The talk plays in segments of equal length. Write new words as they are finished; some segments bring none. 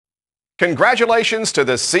Congratulations to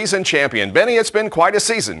the season champion. Benny, it's been quite a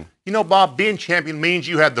season. You know, Bob, being champion means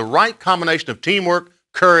you had the right combination of teamwork,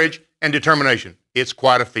 courage, and determination. It's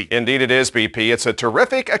quite a feat. Indeed it is, BP. It's a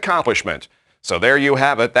terrific accomplishment. So there you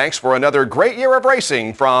have it. Thanks for another great year of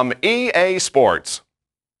racing from EA Sports.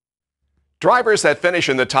 Drivers that finish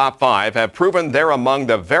in the top 5 have proven they're among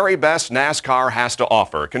the very best NASCAR has to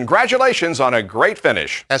offer. Congratulations on a great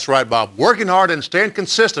finish. That's right, Bob. Working hard and staying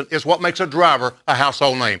consistent is what makes a driver a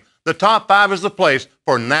household name. The top 5 is the place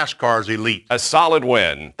for NASCAR's elite. A solid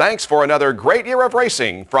win. Thanks for another great year of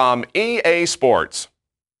racing from EA Sports.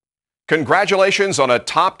 Congratulations on a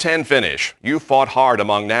top 10 finish. You fought hard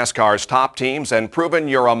among NASCAR's top teams and proven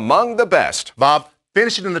you're among the best. Bob,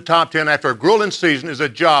 finishing in the top 10 after a grueling season is a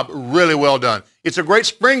job really well done. It's a great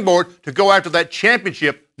springboard to go after that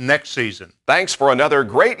championship next season. Thanks for another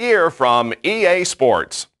great year from EA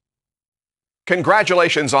Sports.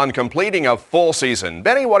 Congratulations on completing a full season.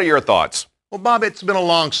 Benny, what are your thoughts? Well, Bob, it's been a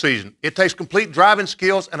long season. It takes complete driving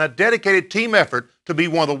skills and a dedicated team effort to be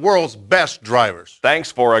one of the world's best drivers.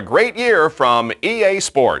 Thanks for a great year from EA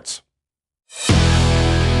Sports.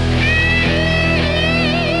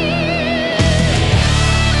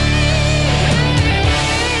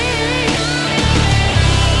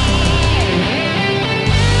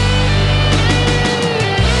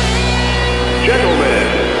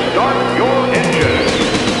 Gentlemen, start your engines.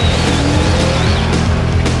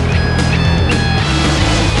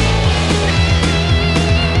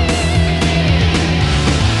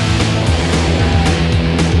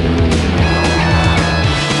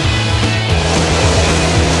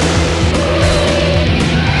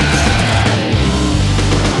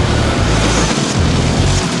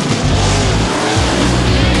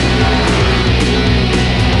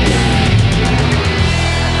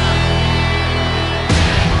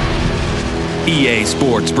 EA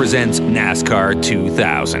Sports presents NASCAR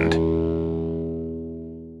 2000.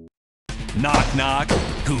 Knock, knock.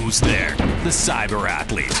 Who's there? The cyber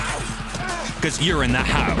athlete. Because you're in the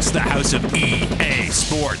house of EA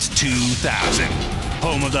Sports 2000.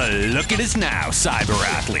 Home of the look at us now cyber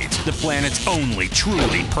athletes. The planet's only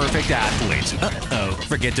truly perfect athletes. Uh-oh,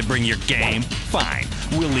 forget to bring your game? Fine.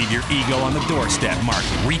 We'll leave your ego on the doorstep marked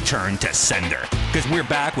return to sender. Because we're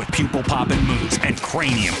back with pupil-popping moves and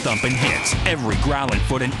cranium-thumping hits. Every growling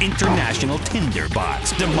foot an international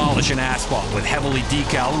tinderbox. Demolishing asphalt with heavily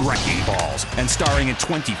decaled wrecking balls. And starring in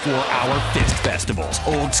 24-hour fist festivals.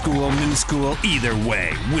 Old school, new school, either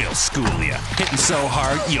way, we'll school ya. Hitting so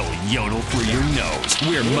hard, you'll yodel through your nose.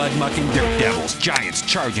 We're mud-mucking dirt devils, giants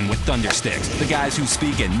charging with thundersticks. The guys who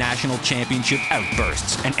speak in national championship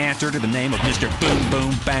outbursts and answer to the name of Mr. Boom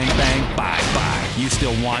Boom Bang Bang Bye Bye. You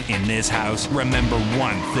still want in this house? Remember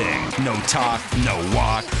one thing. No talk, no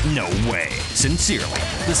walk, no way. Sincerely,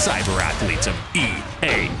 the cyber athletes of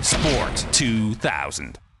EA Sports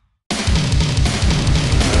 2000.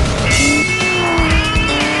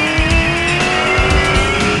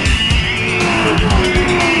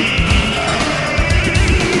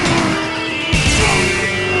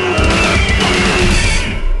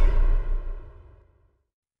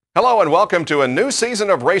 Hello and welcome to a new season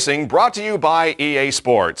of racing brought to you by EA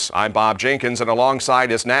Sports. I'm Bob Jenkins and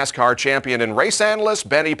alongside is NASCAR champion and race analyst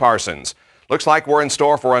Benny Parsons. Looks like we're in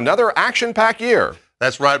store for another action-packed year.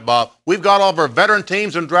 That's right, Bob. We've got all of our veteran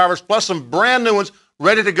teams and drivers plus some brand new ones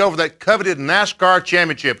ready to go for that coveted NASCAR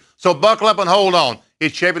championship. So buckle up and hold on.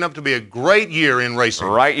 It's shaping up to be a great year in racing.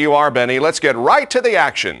 Right you are, Benny. Let's get right to the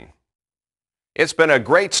action. It's been a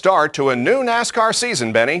great start to a new NASCAR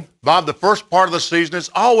season, Benny. Bob, the first part of the season is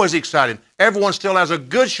always exciting. Everyone still has a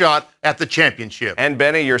good shot at the championship. And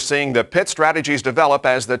Benny, you're seeing the pit strategies develop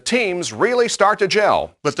as the teams really start to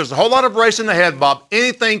gel. But there's a whole lot of racing ahead, Bob.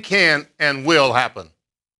 Anything can and will happen.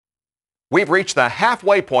 We've reached the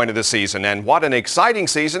halfway point of the season, and what an exciting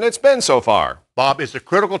season it's been so far. Bob, it's a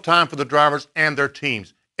critical time for the drivers and their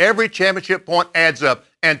teams. Every championship point adds up,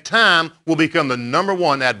 and time will become the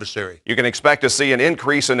 #1 adversary. You can expect to see an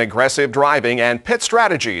increase in aggressive driving and pit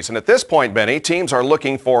strategies. And at this point, Benny, teams are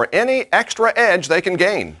looking for any extra edge they can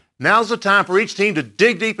gain. Now's the time for each team to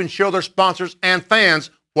dig deep and show their sponsors and fans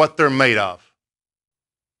what they're made of.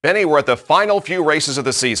 Benny, we're at the final few races of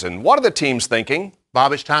the season. What are the teams thinking?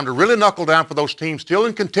 Bob, it's time to really knuckle down for those teams still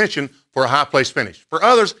in contention for a high-place finish. For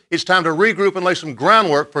others, it's time to regroup and lay some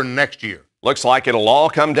groundwork for next year. Looks like it'll all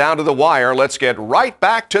come down to the wire. Let's get right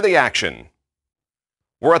back to the action.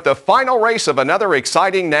 We're at the final race of another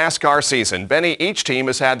exciting NASCAR season. Benny, each team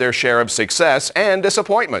has had their share of success and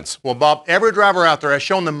disappointments. Well, Bob, every driver out there has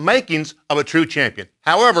shown the makings of a true champion.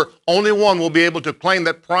 However, only one will be able to claim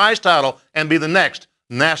that prize title and be the next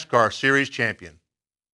NASCAR Series champion.